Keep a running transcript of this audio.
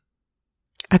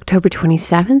October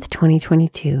 27th,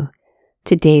 2022.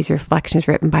 Today's reflection is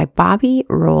written by Bobby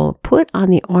Roll. Put on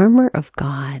the armor of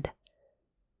God.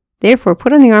 Therefore,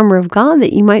 put on the armor of God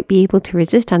that you might be able to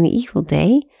resist on the evil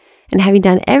day, and having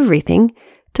done everything,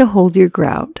 to hold your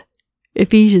ground.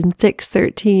 Ephesians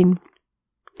 6:13.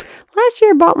 Last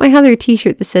year I bought my Heather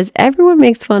t-shirt that says, "Everyone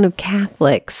makes fun of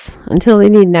Catholics until they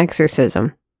need an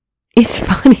exorcism." It's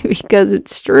funny because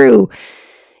it's true.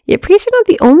 Yet priests are not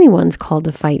the only ones called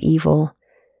to fight evil.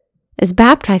 As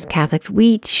baptized Catholics,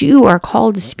 we too are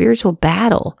called to spiritual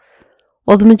battle.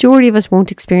 While the majority of us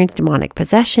won't experience demonic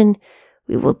possession,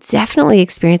 we will definitely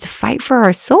experience a fight for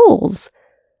our souls.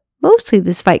 Mostly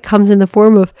this fight comes in the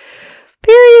form of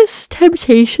various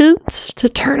temptations to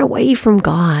turn away from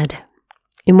God.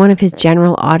 In one of his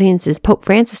general audiences, Pope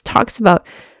Francis talks about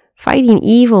fighting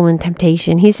evil and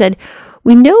temptation. He said,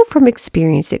 "We know from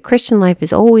experience that Christian life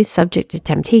is always subject to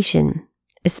temptation,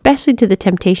 especially to the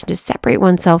temptation to separate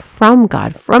oneself from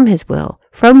God, from his will,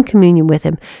 from communion with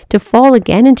him, to fall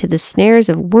again into the snares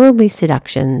of worldly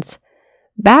seductions.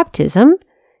 Baptism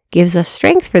gives us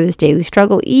strength for this daily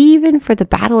struggle, even for the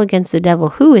battle against the devil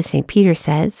who, as St. Peter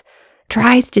says,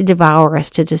 tries to devour us,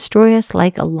 to destroy us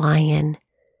like a lion."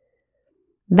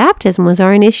 Baptism was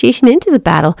our initiation into the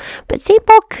battle, but St.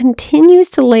 Paul continues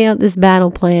to lay out this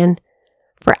battle plan.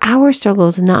 For our struggle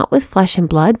is not with flesh and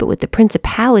blood, but with the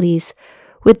principalities,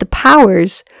 with the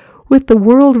powers, with the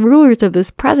world rulers of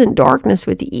this present darkness,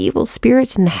 with the evil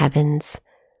spirits in the heavens.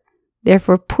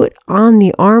 Therefore put on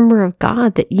the armor of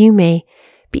God that you may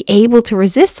be able to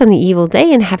resist on the evil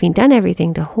day, and having done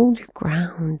everything, to hold your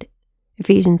ground.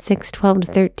 Ephesians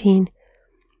 6:12-13.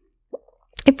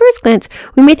 At first glance,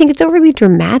 we may think it's overly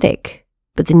dramatic,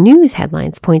 but the news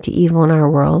headlines point to evil in our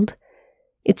world.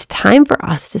 It's time for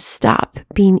us to stop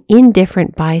being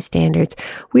indifferent bystanders.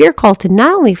 We are called to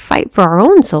not only fight for our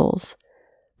own souls,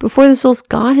 but for the souls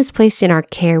God has placed in our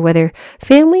care, whether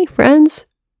family, friends,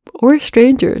 or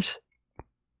strangers.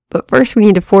 But first we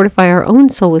need to fortify our own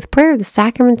soul with prayer, the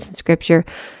sacraments, and scripture.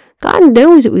 God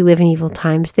knows that we live in evil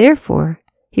times. Therefore,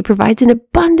 he provides an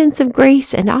abundance of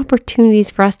grace and opportunities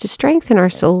for us to strengthen our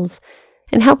souls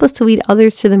and help us to lead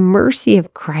others to the mercy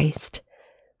of Christ.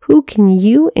 Who can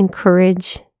you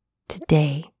encourage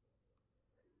today?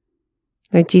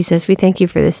 Lord Jesus, we thank you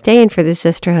for this day and for this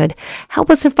sisterhood. Help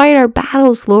us to fight our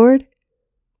battles, Lord.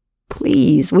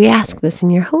 Please, we ask this in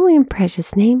your holy and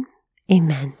precious name.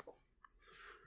 Amen.